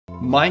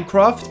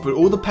Minecraft, but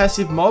all the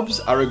passive mobs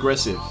are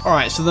aggressive.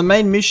 Alright, so the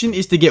main mission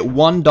is to get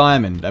 1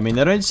 diamond. I mean,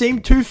 they don't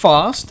seem too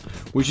fast,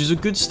 which is a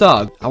good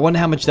start. I wonder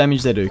how much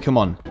damage they do. Come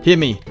on, hit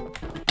me.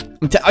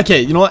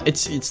 Okay, you know what?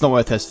 It's not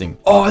worth testing.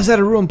 Oh, is that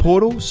a ruined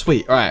portal?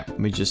 Sweet. Alright, let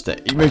me just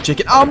move check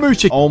it. Oh, move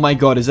check. Oh my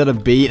god, is that a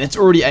bee? And it's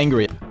already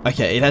angry.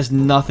 Okay, it has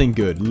nothing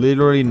good.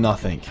 Literally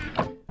nothing.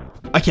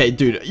 Okay,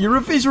 dude,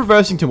 he's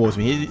reversing towards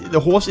me. The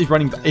horse is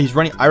running. He's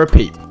running. I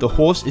repeat, the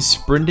horse is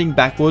sprinting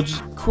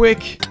backwards.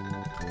 Quick.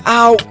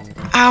 Ow.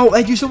 Ow,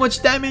 they do so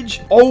much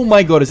damage. Oh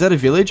my god, is that a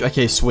village?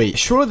 Okay, sweet.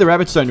 Surely the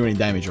rabbits don't do any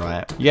damage,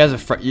 right? You guys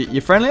are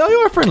you're friendly? Oh, you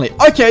are friendly.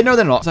 Okay, no,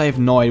 they're not. I have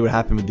no idea what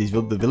happened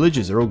with the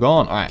villagers. They're all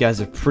gone. All right, you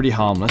guys are pretty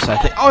harmless, I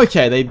think.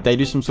 Okay, they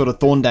do some sort of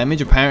thorn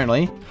damage,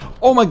 apparently.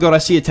 Oh my god, I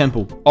see a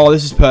temple. Oh,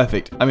 this is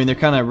perfect. I mean, they're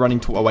kind of running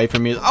away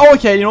from me. Oh,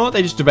 okay, you know what?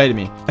 They just debated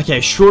me.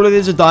 Okay, surely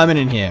there's a diamond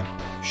in here.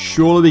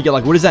 Surely we get,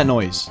 like, what is that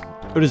noise?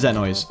 What is that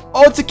noise?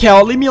 Oh, it's a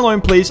cow. Leave me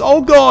alone, please.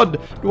 Oh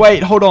god.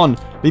 Wait, hold on.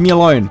 Leave me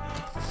alone.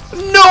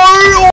 No!